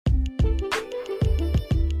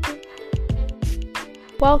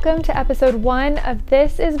Welcome to episode 1 of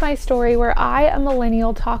This Is My Story, where I, a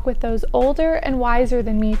millennial, talk with those older and wiser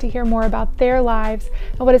than me to hear more about their lives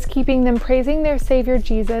and what is keeping them praising their Savior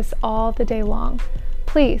Jesus all the day long.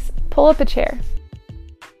 Please, pull up a chair.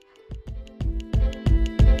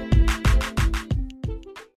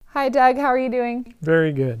 Hi, Doug. How are you doing?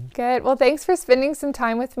 Very good. Good. Well, thanks for spending some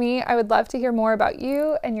time with me. I would love to hear more about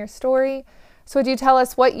you and your story. So would you tell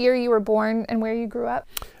us what year you were born and where you grew up?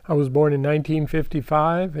 I was born in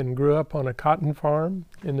 1955 and grew up on a cotton farm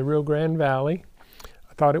in the Rio Grande Valley.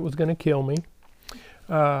 I thought it was going to kill me,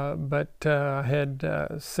 but I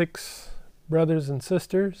had 6 brothers and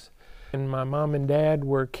sisters, and my mom and dad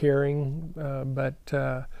were caring,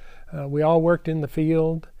 but we all worked in the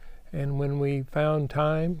field, and when we found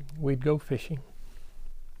time, we'd go fishing.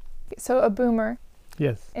 So a boomer.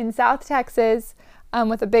 Yes. In South Texas,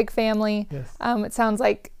 with a big family. Yes. It sounds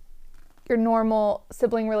like your normal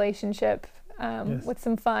sibling relationship Yes. with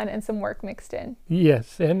some fun and some work mixed in.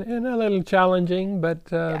 Yes, and a little challenging,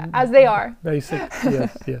 but As they are. basic.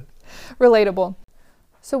 Yes, yes. Relatable.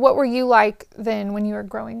 So what were you like then when you were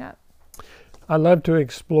growing up? I love to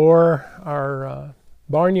explore our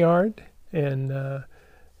barnyard and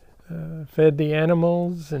fed the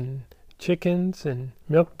animals and chickens and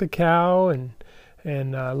milked the cow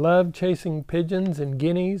and I loved chasing pigeons and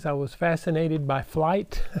guineas. I was fascinated by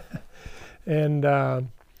flight. And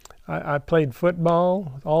I played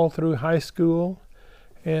football all through high school,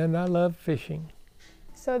 and I loved fishing.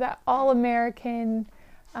 So that all-American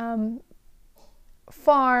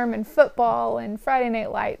farm and football and Friday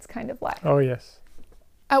Night Lights kind of life. Oh, yes.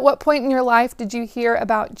 At what point in your life did you hear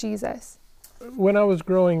about Jesus? When I was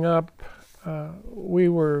growing up, we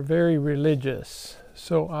were very religious.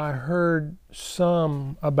 So I heard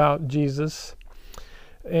some about Jesus,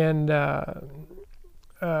 and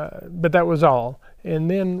but that was all. And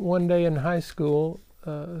then one day in high school,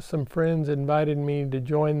 some friends invited me to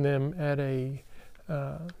join them at a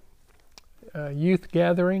youth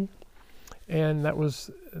gathering, and that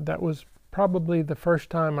was probably the first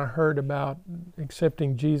time I heard about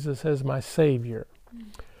accepting Jesus as my Savior.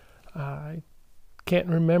 I can't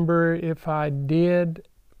remember if I did,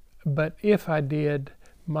 but if I did,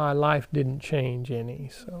 my life didn't change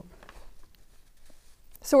any.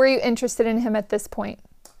 So were you interested in him at this point?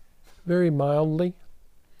 Very mildly.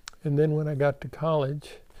 And then when I got to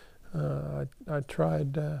college, I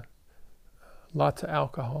tried lots of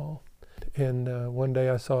alcohol. And one day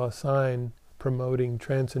I saw a sign promoting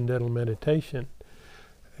transcendental meditation.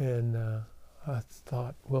 And I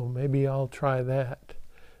thought, well, maybe I'll try that.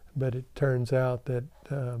 But it turns out that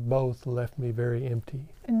both left me very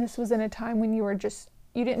empty. And this was in a time when you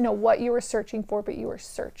didn't know what you were searching for, but you were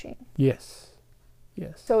searching. Yes.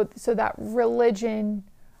 Yes. So that religion,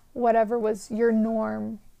 whatever was your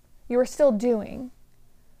norm, you were still doing,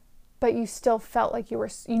 but you still felt like you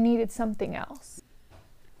needed something else.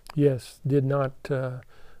 Yes. Did not,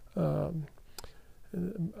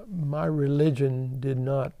 my religion did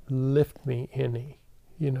not lift me any.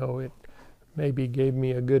 You know, it maybe gave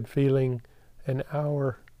me a good feeling an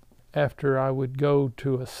hour after I would go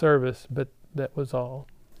to a service, but that was all.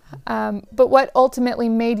 But what ultimately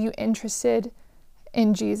made you interested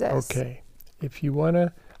in Jesus? Okay. If you want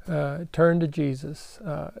to turn to Jesus,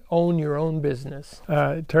 own your own business.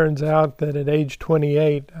 It turns out that at age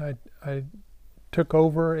 28, I took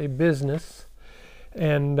over a business,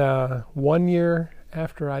 and 1 year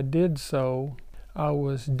after I did so, I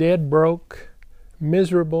was dead broke,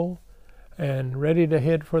 miserable, and ready to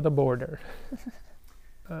head for the border.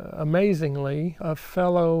 Amazingly, a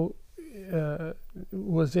fellow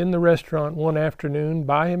was in the restaurant one afternoon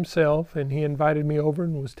by himself, and he invited me over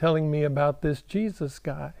and was telling me about this Jesus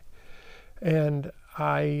guy. And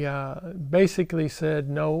I basically said,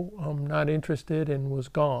 no, I'm not interested, and was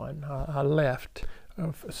gone. I left.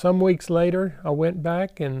 Some weeks later, I went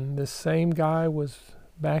back, and the same guy was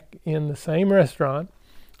back in the same restaurant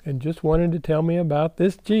and just wanted to tell me about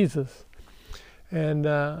this Jesus. And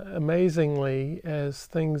amazingly, as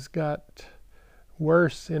things got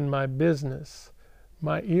worse in my business,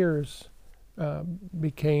 my ears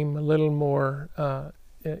became a little more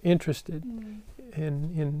interested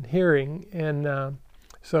in hearing. And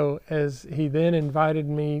so as he then invited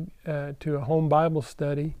me to a home Bible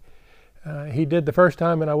study, he did the first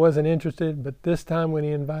time and I wasn't interested, but this time when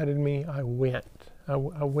he invited me, I went. I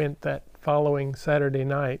went that following Saturday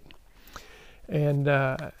night. And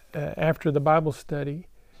after the Bible study,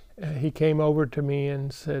 he came over to me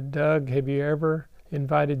and said, Doug, have you ever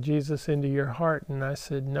invited Jesus into your heart? And I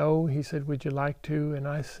said, no. He said, would you like to? And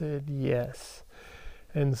I said, yes.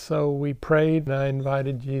 And so we prayed, and I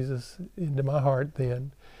invited Jesus into my heart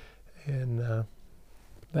then. And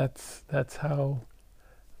that's how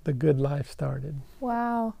the good life started.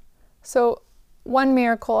 Wow. So one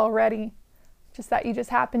miracle already, just that you just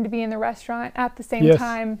happened to be in the restaurant at the same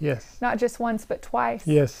time. Yes. Not just once, but twice.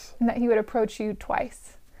 Yes. And that he would approach you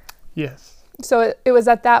twice. Yes. So it was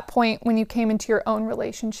at that point when you came into your own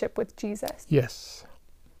relationship with Jesus. Yes.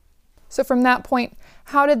 So from that point,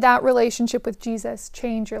 how did that relationship with Jesus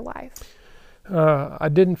change your life? I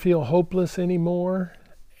didn't feel hopeless anymore,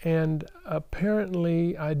 and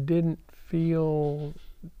apparently I didn't feel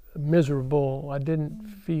miserable. I didn't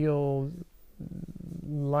feel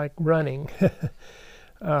like running.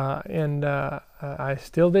 And I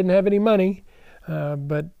still didn't have any money,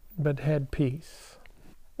 but had peace.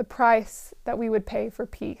 The price that we would pay for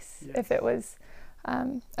peace, if it was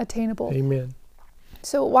attainable. Amen.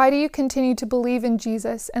 So why do you continue to believe in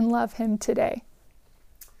Jesus and love him today?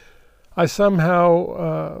 I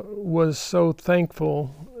somehow was so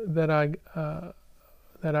thankful that I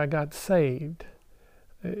got saved.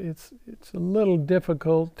 It's a little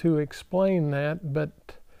difficult to explain that,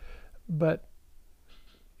 but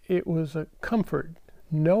it was a comfort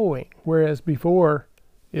knowing. Whereas before,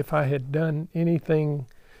 if I had done anything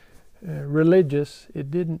religious, it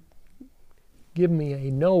didn't give me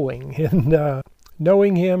a knowing. And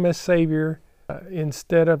knowing him as Savior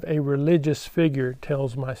instead of a religious figure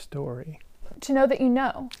tells my story. To know that you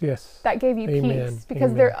know. Yes. That gave you Amen. peace.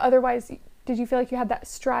 Because Amen. otherwise, did you feel like you had that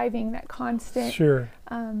striving, that constant? Sure.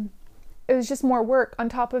 It was just more work on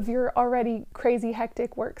top of your already crazy,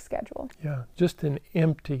 hectic work schedule. Yeah, just an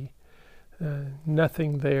empty,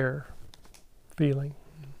 nothing there feeling.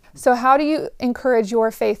 So how do you encourage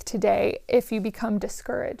your faith today if you become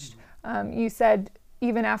discouraged? You said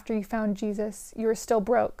even after you found Jesus, you were still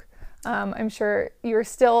broke. I'm sure you were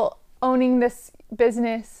still owning this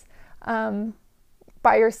business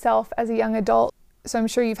by yourself as a young adult. So I'm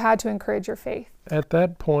sure you've had to encourage your faith. At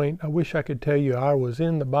that point, I wish I could tell you I was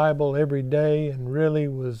in the Bible every day and really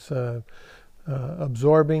was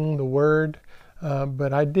absorbing the Word,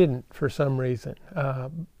 but I didn't for some reason.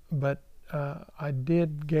 But I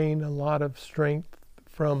did gain a lot of strength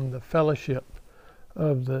from the fellowship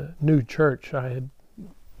of the new church I had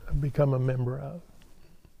become a member of.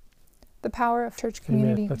 The power of church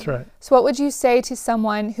community. Amen. That's right. So what would you say to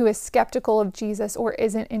someone who is skeptical of Jesus or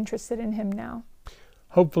isn't interested in him now?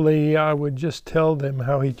 Hopefully I would just tell them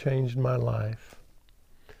how he changed my life.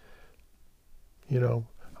 You know,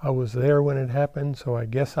 I was there when it happened, so I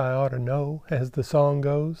guess I ought to know, as the song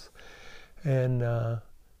goes. And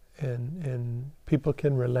people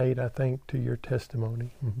can relate, I think, to your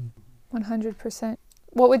testimony. 100%.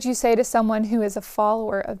 What would you say to someone who is a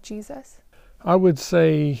follower of Jesus? I would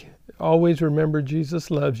say, always remember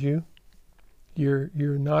Jesus loves you. You're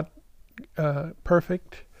not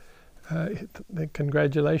perfect.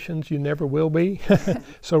 Congratulations, you never will be.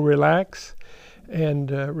 So relax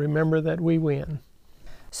and remember that we win.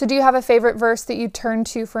 So do you have a favorite verse that you turn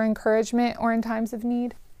to for encouragement or in times of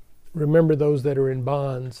need? Remember those that are in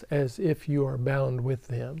bonds as if you are bound with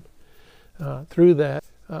them. Through that,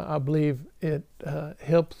 I believe it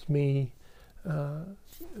helps me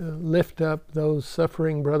lift up those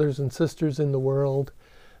suffering brothers and sisters in the world,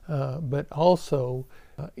 but also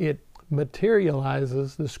it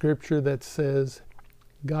materializes the scripture that says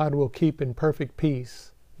God will keep in perfect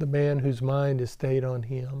peace the man whose mind is stayed on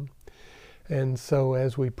him. And so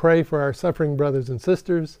as we pray for our suffering brothers and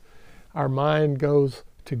sisters, our mind goes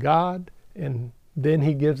to God, and then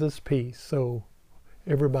he gives us peace. So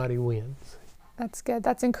everybody wins. That's good.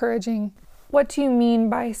 That's encouraging. What do you mean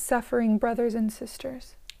by suffering brothers and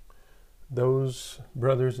sisters? Those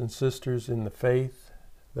brothers and sisters in the faith,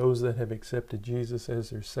 those that have accepted Jesus as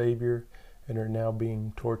their Savior and are now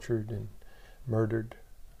being tortured and murdered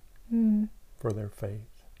for their faith.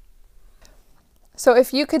 So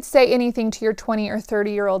if you could say anything to your 20 or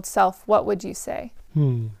 30-year-old self, what would you say?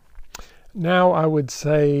 Now I would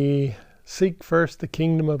say, seek first the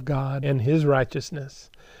kingdom of God and his righteousness,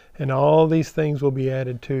 and all these things will be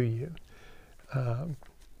added to you.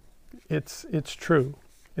 It's true.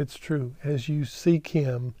 It's true. As you seek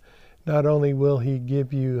him, not only will he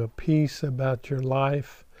give you a peace about your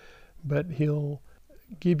life, but he'll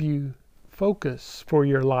give you focus for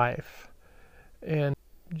your life and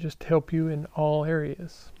just help you in all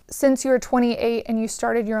areas. Since you were 28 and you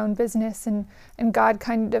started your own business and God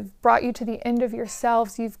kind of brought you to the end of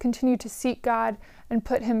yourselves, you've continued to seek God and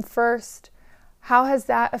put him first. How has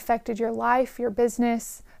that affected your life, your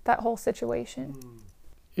business, that whole situation?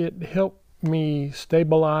 It helped me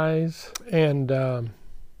stabilize and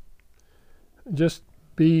just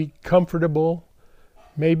be comfortable,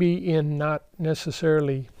 maybe in not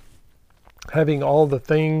necessarily having all the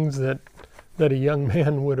things that that a young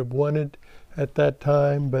man would have wanted at that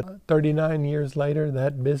time. But 39 years later,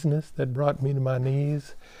 that business that brought me to my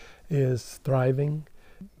knees is thriving.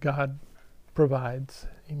 God provides.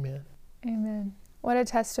 Amen. Amen. What a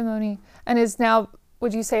testimony. And is now,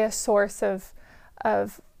 would you say, a source of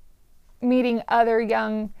meeting other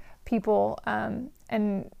young people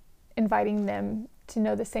and inviting them to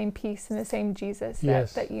know the same peace and the same Jesus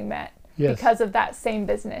that you met because of that same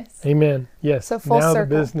business. Amen. Yes. So full now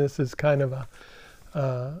circle. The business is kind of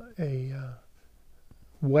a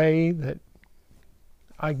way that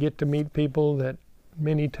I get to meet people that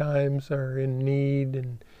many times are in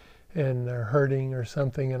need and are hurting or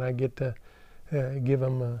something, and I get to give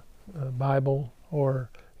them a Bible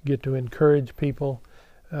or get to encourage people.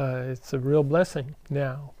 It's a real blessing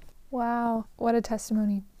now. Wow, what a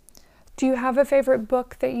testimony. Do you have a favorite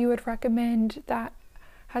book that you would recommend that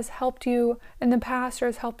has helped you in the past or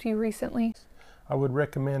has helped you recently? I would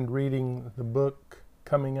recommend reading the book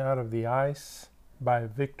Coming Out of the Ice by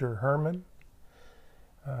Victor Herman.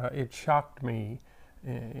 It shocked me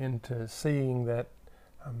into seeing that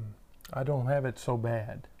I don't have it so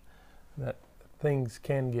bad, that things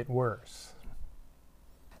can get worse.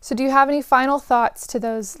 So do you have any final thoughts to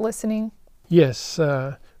those listening? Yes,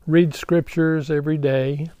 read scriptures every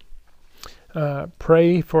day.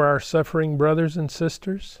 Pray for our suffering brothers and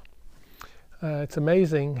sisters. It's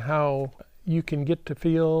amazing how you can get to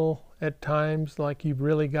feel at times like you've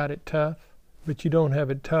really got it tough, but you don't have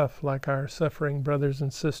it tough like our suffering brothers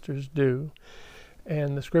and sisters do.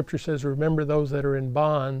 And the scripture says, remember those that are in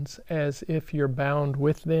bonds as if you're bound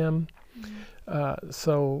with them.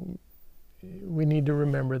 So we need to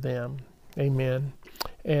remember them. Amen.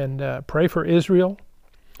 And pray for Israel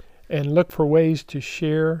and look for ways to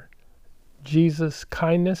share Jesus'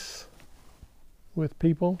 kindness with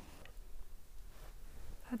people.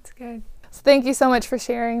 That's good. So thank you so much for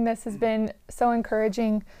sharing. This has been so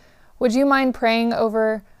encouraging. Would you mind praying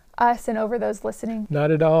over us and over those listening? Not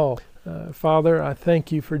at all. Father, I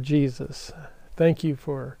thank you for Jesus. Thank you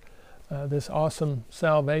for this awesome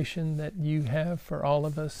salvation that you have for all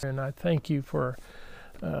of us. And I thank you for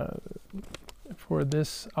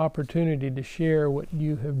this opportunity to share what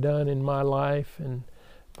you have done in my life. And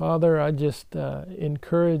Father, I just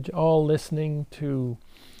encourage all listening to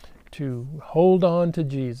hold on to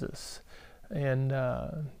Jesus and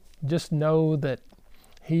just know that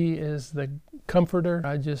He is the Comforter.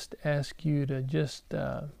 I just ask you to just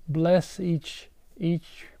bless each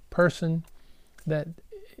person that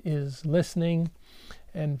is listening,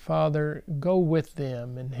 and Father, go with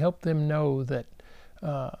them and help them know that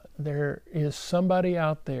there is somebody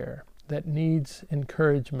out there that needs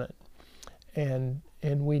encouragement, and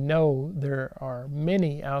we know there are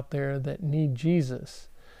many out there that need Jesus,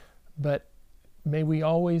 but may we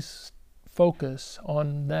always focus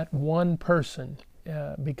on that one person,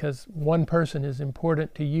 because one person is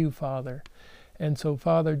important to you, Father. And so,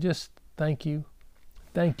 Father, just thank you.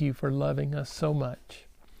 Thank you for loving us so much.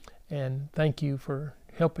 And thank you for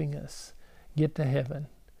helping us get to heaven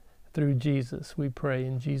through Jesus. We pray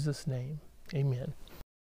in Jesus' name. Amen.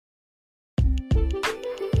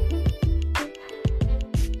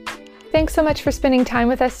 Thanks so much for spending time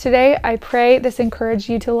with us today. I pray this encouraged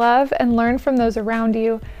you to love and learn from those around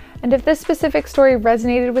you. And if this specific story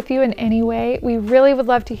resonated with you in any way, we really would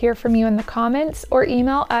love to hear from you in the comments or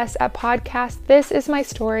email us at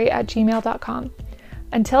podcastthisismystory@gmail.com.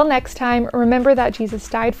 Until next time, remember that Jesus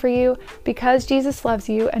died for you because Jesus loves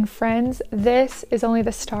you. And friends, this is only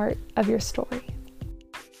the start of your story.